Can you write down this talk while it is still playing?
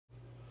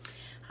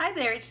Hi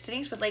there, it's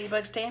Denise with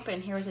Ladybug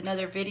Stampin. Here is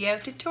another video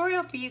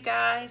tutorial for you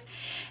guys.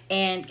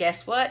 And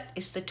guess what?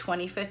 It's the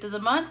 25th of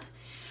the month,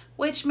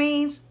 which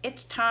means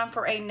it's time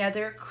for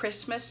another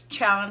Christmas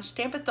challenge,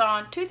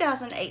 Stampathon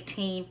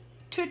 2018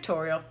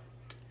 tutorial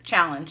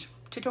challenge.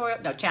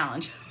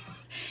 Challenge.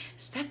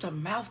 That's a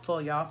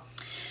mouthful, y'all.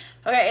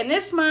 Okay, and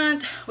this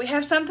month we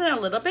have something a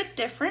little bit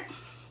different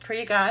for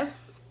you guys.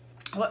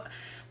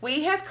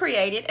 We have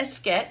created a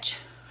sketch,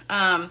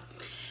 and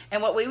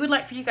what we would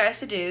like for you guys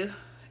to do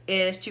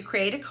is to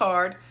create a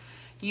card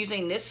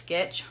using this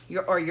sketch,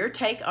 your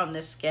take on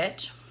this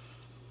sketch.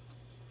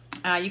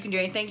 You can do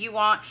anything you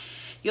want.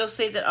 You'll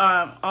see that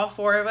all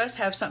four of us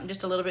have something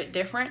just a little bit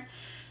different.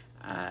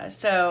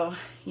 So,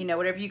 you know,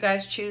 whatever you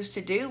guys choose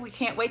to do, we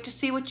can't wait to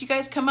see what you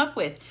guys come up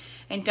with.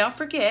 And don't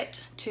forget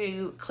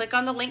to click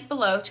on the link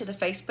below to the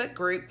Facebook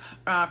group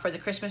for the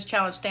Christmas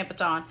Challenge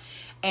Stampathon,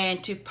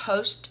 and to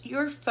post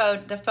your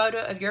the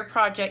photo of your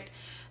project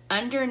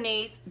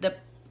underneath the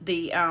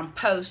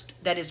post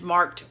that is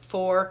marked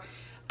for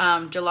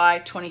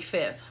July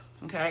 25th.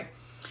 Okay,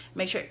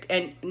 make sure,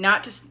 and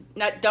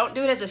don't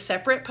do it as a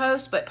separate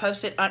post, but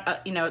post it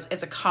you know,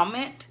 as a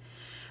comment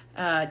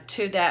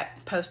to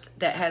that post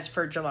that has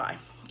for July.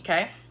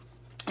 Okay,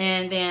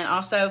 and then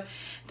also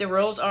the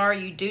rules are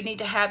you do need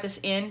to have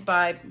this in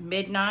by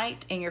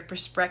midnight in your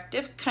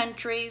prospective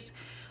countries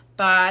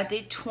by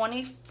the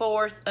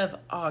 24th of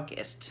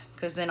August,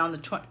 because then on the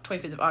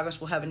 25th of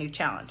August we'll have a new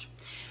challenge.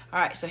 All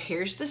right, so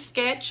here's the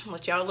sketch. I'll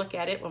let y'all look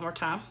at it one more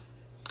time.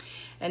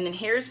 And then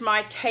here's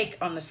my take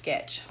on the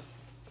sketch.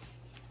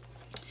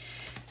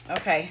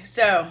 Okay,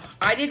 so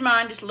I did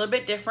mine just a little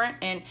bit different,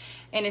 and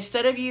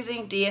instead of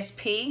using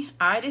DSP,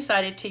 I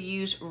decided to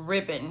use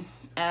ribbon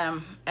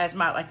as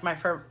my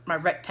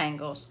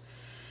rectangles.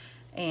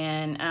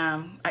 And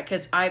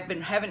because I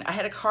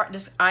had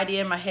this idea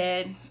in my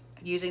head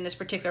using this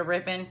particular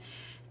ribbon,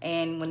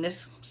 and when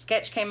this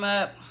sketch came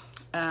up,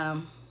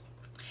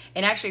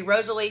 and actually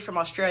Rosalie from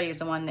Australia is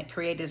the one that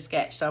created the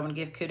sketch, so I want to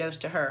give kudos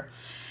to her.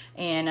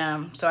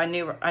 And so I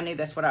knew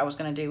that's what I was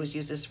going to do, was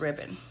use this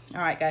ribbon. All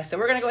right, guys, so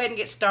we're going to go ahead and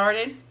get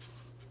started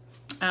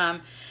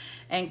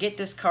and get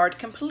this card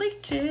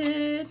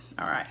completed.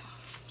 All right,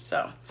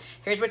 so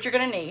here's what you're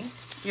going to need.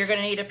 You're going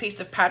to need a piece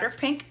of powder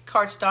pink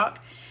cardstock,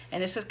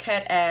 and this is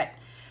cut at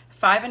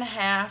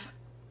 5.5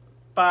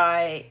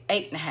 by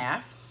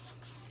 8.5.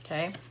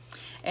 Okay.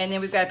 And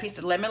then we've got a piece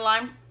of lemon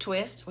lime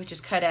twist, which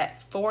is cut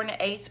at 4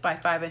 1/8 by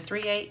 5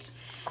 3/8,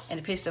 and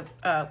a piece of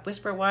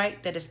whisper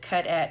white that is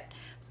cut at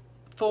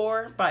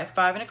 4 by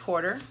 5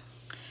 1/4.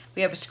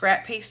 We have a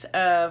scrap piece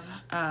of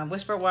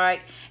whisper white,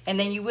 and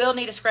then you will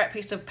need a scrap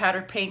piece of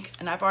powder pink,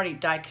 and I've already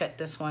die cut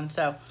this one,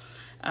 so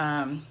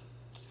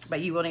but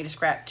you will need a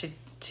scrap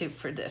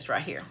for this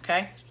right here.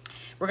 Okay,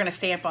 we're going to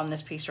stamp on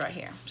this piece right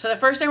here. So the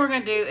first thing we're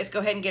going to do is go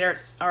ahead and get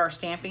our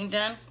stamping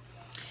done.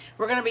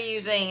 We're going to be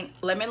using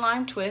lemon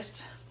lime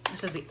twist.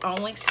 This is the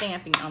only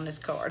stamping on this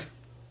card.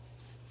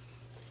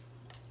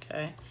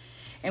 Okay,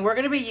 and we're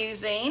going to be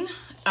using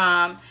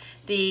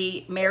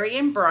the Merry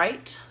and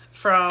Bright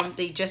from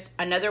the Just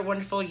Another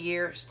Wonderful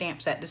Year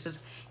stamp set. This is,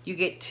 you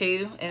get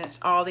 2, and it's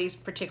all these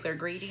particular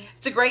ingredients.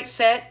 It's a great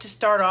set to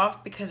start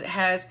off because it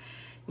has,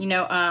 you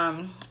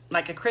know,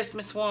 like a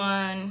Christmas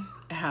one.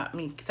 I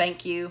mean,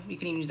 thank you. You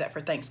can even use that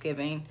for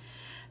Thanksgiving,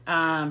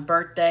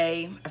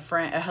 birthday, a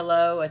friend, a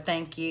hello, a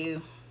thank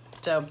you.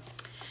 So,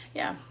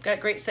 yeah, got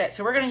a great set.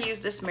 So we're going to use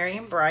this Merry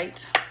and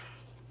Bright.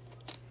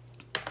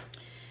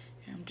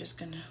 I'm just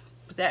going to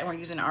put that, and we're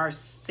using our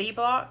C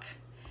block.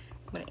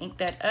 I'm going to ink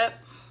that up.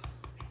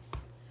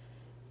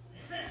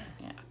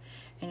 Yeah,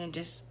 and then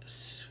just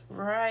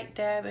right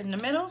dab in the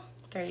middle.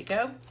 There you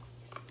go.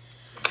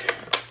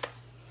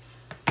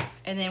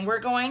 And then we're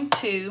going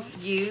to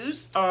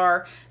use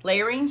our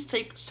layering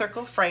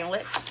circle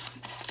framelits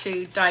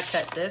to die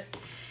cut this.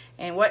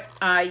 And what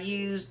I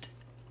used,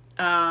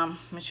 let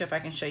me see if I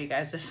can show you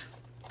guys this.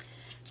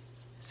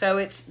 So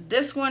it's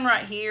this one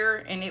right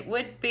here, and it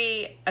would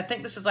be, I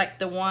think this is like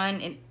the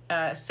 1 in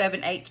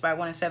 7/8 by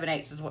 1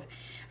 7/8 is what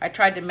I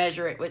tried to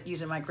measure it with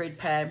using my grid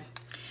pad.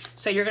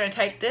 So you're going to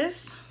take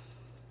this,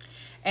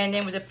 and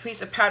then with a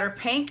piece of powder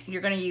pink,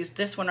 you're going to use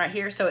this one right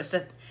here. So it's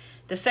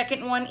the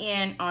second one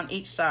in on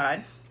each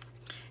side,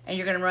 and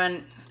you're going to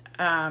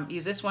run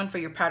use this one for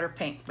your powder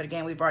pink. But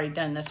again, we've already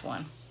done this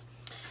one.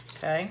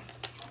 Okay,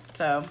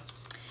 so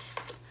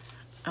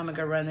I'm going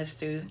to go run this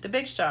through the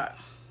Big Shot.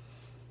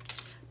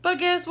 But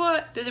guess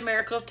what? Through the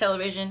miracle of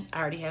television,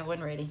 I already have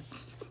one ready.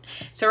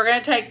 So we're going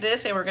to take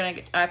this, and we're going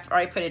to, I've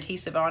already put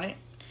adhesive on it,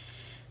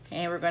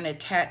 and we're going to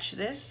attach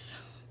this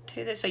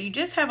to this. So you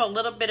just have a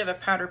little bit of a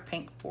powder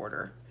pink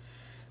border.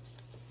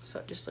 So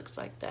it just looks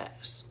like that.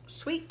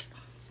 Sweet.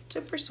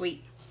 Super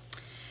sweet.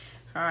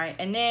 All right,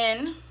 and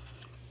then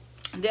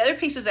the other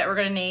pieces that we're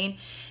going to need,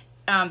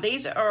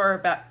 these are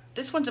about,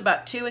 this one's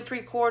about 2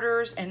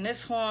 3/4, and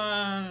this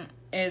one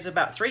is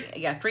about 3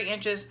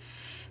 inches,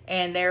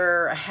 and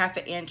they're a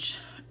 1/2 inch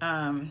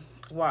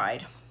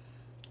wide.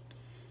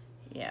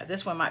 Yeah,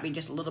 this one might be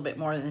just a little bit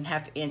more than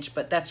 1/2 inch,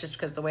 but that's just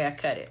because of the way I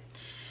cut it.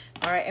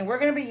 All right, and we're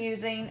going to be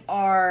using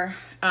our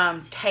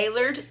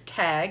tailored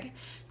tag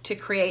to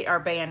create our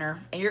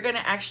banner. And you're going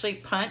to actually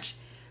punch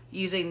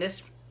using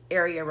this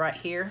area right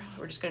here.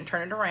 We're just going to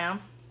turn it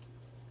around.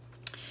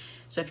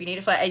 So if you need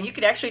a flat, and you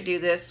could actually do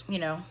this, you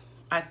know,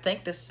 I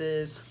think this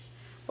is,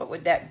 what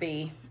would that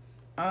be?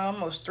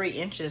 Almost 3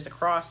 inches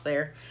across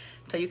there.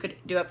 So you could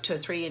do up to a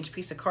 3-inch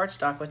piece of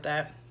cardstock with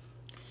that.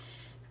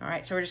 All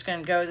right, so we're just going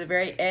to go to the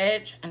very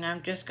edge, and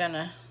I'm just going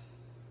to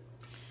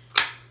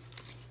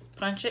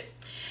punch it.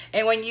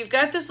 And when you've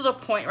got this little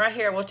point right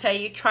here, we'll tell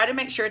you, try to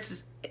make sure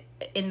it's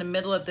in the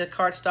middle of the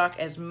cardstock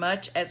as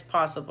much as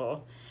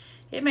possible.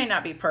 It may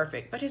not be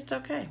perfect, but it's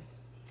okay.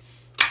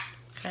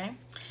 Okay,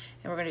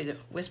 and we're going to do the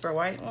Whisper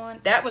White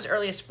one. That was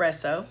early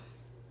Espresso.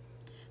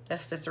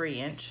 That's the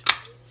 3-inch.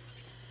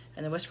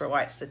 And the Whisper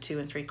White's the 2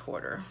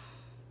 3/4.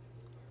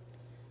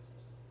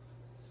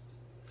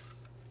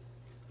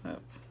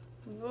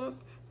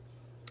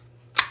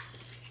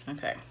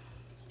 Okay.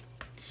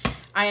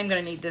 I am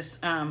going to need this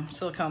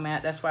silicone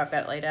mat. That's why I've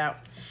got it laid out.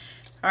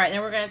 All right,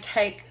 then we're going to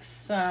take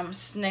some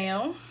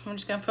snail. I'm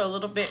just going to put a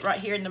little bit right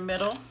here in the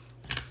middle.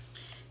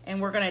 And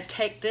we're going to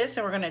take this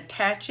and we're going to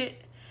attach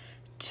it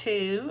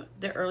to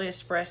the early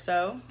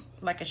Espresso,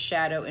 like a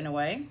shadow in a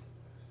way.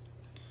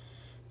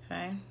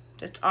 Okay,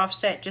 just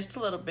offset just a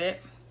little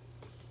bit,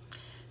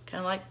 kind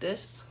of like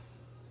this.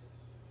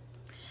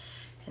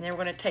 And then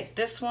we're going to take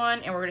this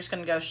one and we're just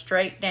going to go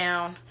straight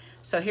down.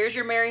 So here's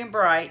your Merry and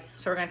Bright.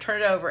 So we're going to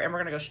turn it over and we're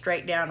going to go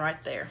straight down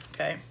right there,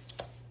 okay?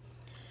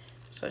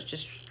 So it's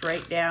just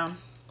straight down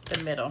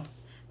the middle.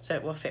 So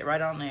it will fit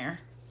right on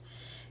there.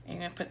 And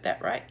you're going to put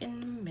that right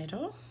in the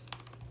middle.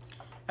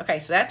 Okay,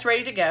 so that's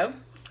ready to go.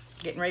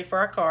 Getting ready for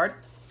our card.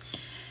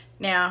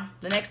 Now,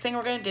 the next thing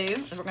we're going to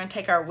do is we're going to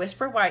take our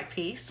Whisper White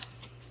piece.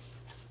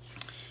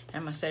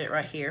 I'm going to set it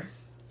right here.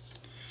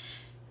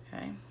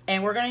 Okay,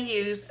 and we're going to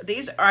use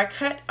these. I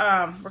cut.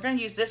 We're going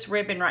to use this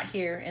ribbon right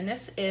here, and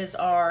this is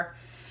our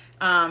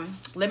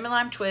lemon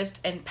lime twist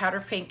and powder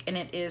pink, and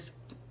it is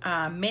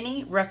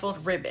mini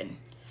ruffled ribbon,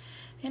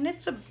 and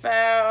it's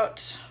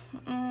about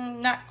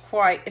not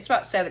quite. It's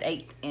about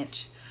 7/8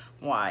 inch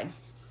wide.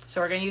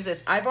 So we're going to use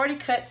this. I've already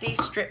cut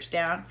these strips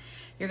down.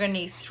 You're going to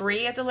need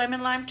 3 of the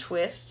lemon lime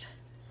twist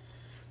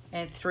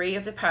and 3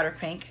 of the powder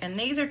pink, and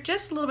these are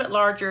just a little bit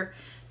larger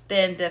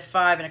than the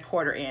 5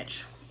 1/4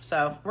 inch.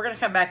 So we're going to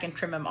come back and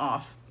trim them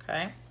off,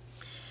 okay?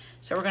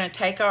 So we're going to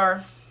take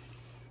our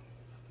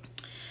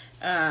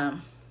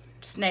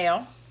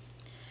snail,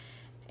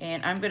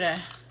 and I'm going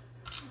to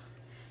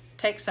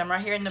take some right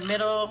here in the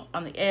middle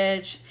on the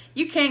edge.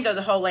 You can go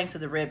the whole length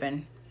of the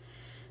ribbon,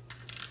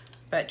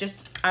 but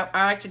just I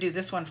like to do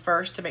this one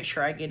first to make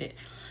sure I get it,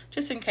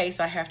 just in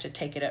case I have to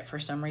take it up for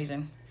some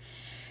reason.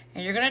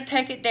 And you're going to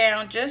take it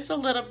down just a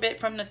little bit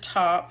from the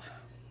top,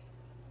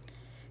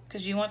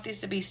 because you want these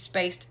to be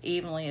spaced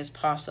evenly as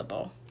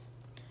possible.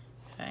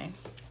 Okay.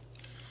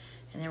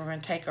 And then we're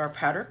going to take our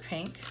powder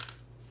pink,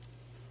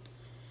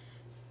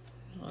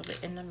 a little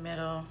bit in the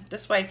middle.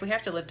 This way, if we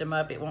have to lift them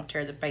up, it won't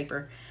tear the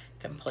paper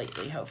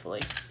completely, hopefully.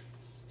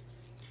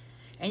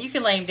 And you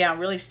can lay them down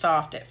really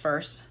soft at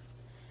first.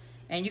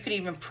 And you can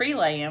even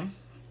pre-lay them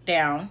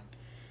down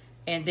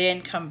and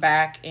then come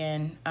back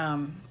and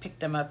pick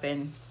them up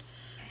and,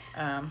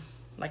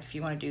 like if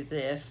you want to do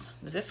this.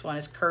 This one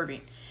is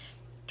curving.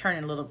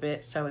 Turning a little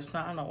bit, so it's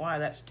not, I don't know why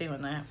that's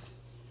doing that.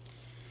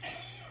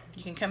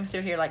 You can come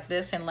through here like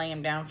this and lay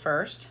them down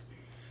first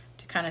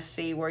to kind of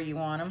see where you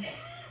want them,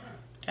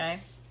 okay?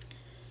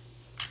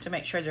 To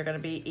make sure they're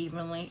going to be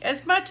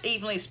as much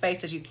evenly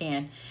spaced as you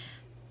can.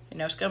 You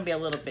know, it's going to be a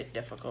little bit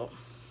difficult.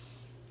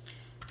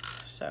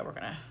 So we're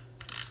going to,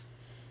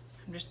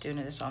 I'm just doing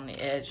this on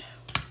the edge.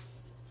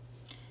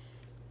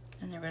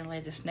 And then we're going to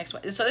lay this next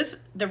one. So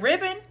the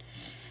ribbon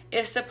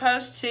is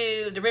supposed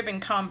to, the ribbon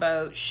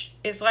combo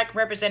is like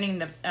representing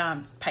the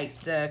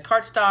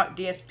cardstock,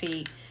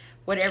 DSP,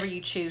 whatever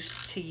you choose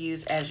to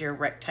use as your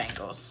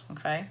rectangles,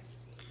 okay?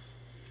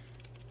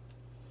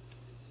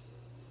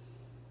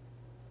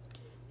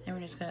 And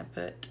we're just gonna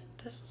put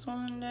this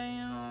one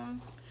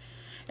down.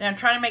 And I'm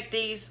trying to make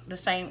these the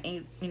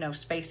same, you know,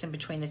 space in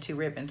between the 2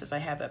 ribbons as I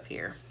have up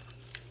here.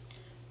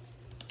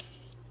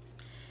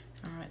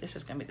 All right, this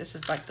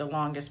is like the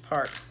longest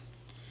part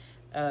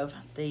of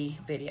the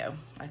video,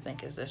 I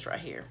think, is this right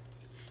here.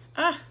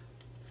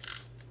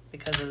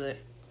 Because of the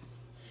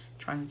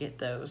trying to get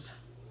those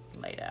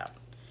laid out.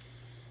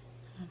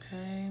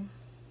 Okay.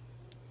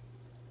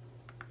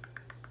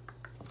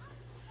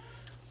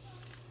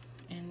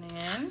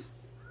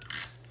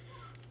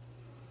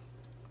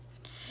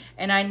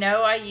 And I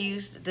know I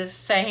used the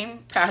same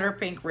powder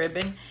pink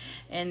ribbon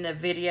in the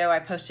video I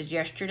posted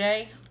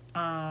yesterday,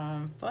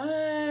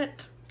 but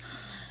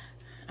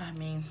I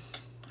mean,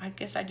 I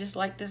guess I just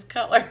like this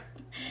color.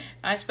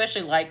 I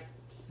especially like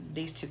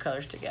these 2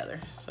 colors together,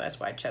 so that's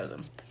why I chose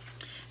them.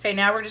 Okay,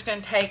 now we're just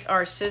going to take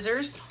our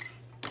scissors.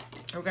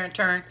 We're going to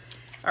turn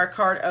our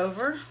card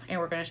over, and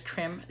we're going to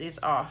trim these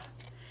off.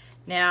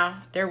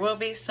 Now, there will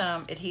be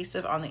some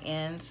adhesive on the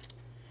ends,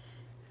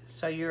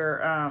 so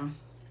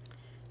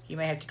you You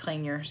may have to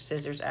clean your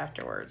scissors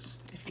afterwards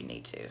if you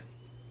need to.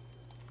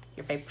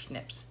 Your paper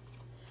snips.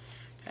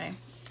 Okay.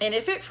 And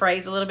if it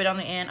frays a little bit on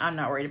the end, I'm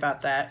not worried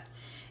about that.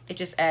 It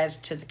just adds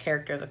to the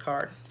character of the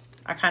card.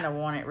 I kind of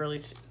want it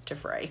really to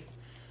fray.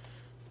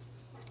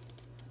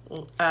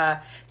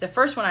 The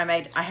first one I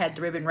made, I had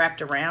the ribbon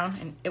wrapped around,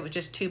 and it was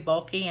just too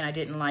bulky, and I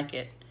didn't like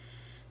it.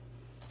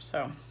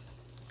 So,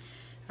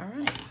 all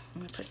right,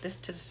 I'm going to put this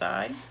to the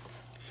side.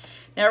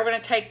 Now we're going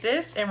to take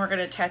this, and we're going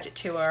to attach it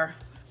to our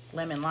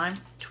lemon lime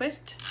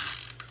twist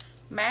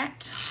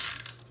mat.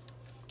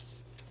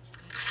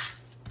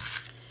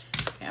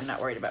 Okay, I'm not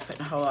worried about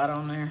putting a whole lot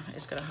on there.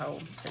 It's going to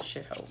hold. It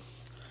should hold.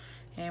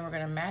 And we're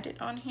going to mat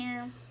it on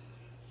here.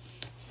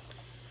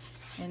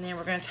 And then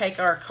we're going to take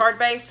our card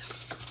base.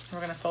 We're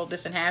going to fold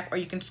this in half, or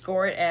you can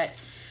score it at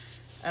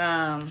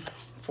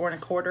 4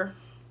 1/4.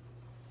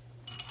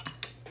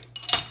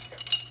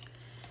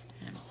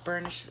 And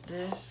burnish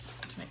this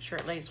to make sure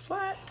it lays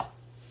flat.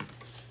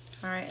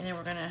 All right, and then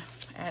we're going to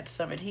add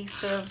some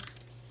adhesive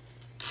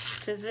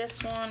to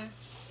this one. I'm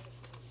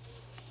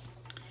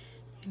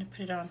going to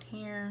put it on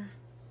here.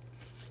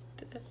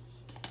 This.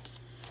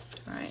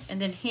 All right,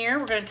 and then here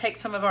we're going to take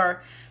some of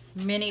our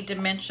mini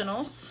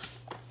dimensionals.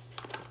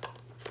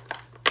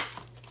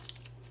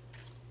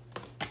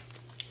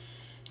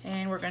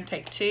 And we're going to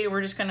take 2.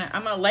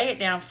 I'm going to lay it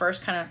down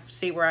first, kind of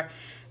see where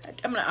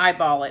I'm going to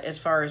eyeball it as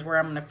far as where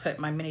I'm going to put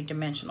my mini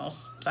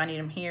dimensionals. So I need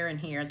them here and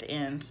here at the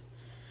ends.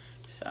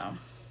 So,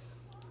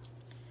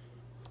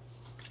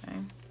 okay.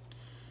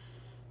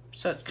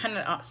 So it's kind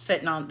of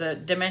sitting on, the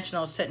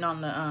dimensional sitting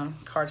on the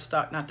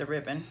cardstock, not the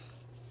ribbon.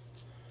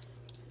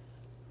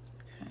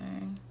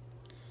 Okay.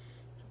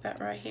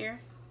 About right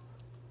here.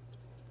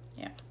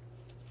 Yeah.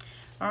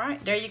 All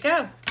right, there you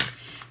go.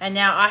 And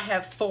now I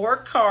have 4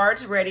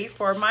 cards ready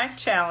for my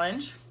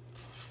challenge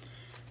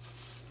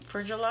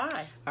for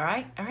July. All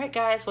right,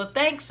 guys. Well,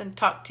 thanks, and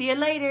talk to you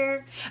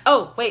later.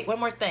 Oh, wait, one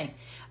more thing.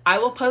 I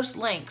will post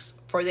links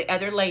for the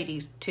other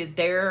ladies to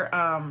their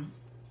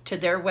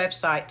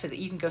website so that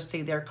you can go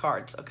see their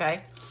cards,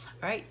 okay?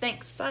 All right,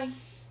 thanks. Bye.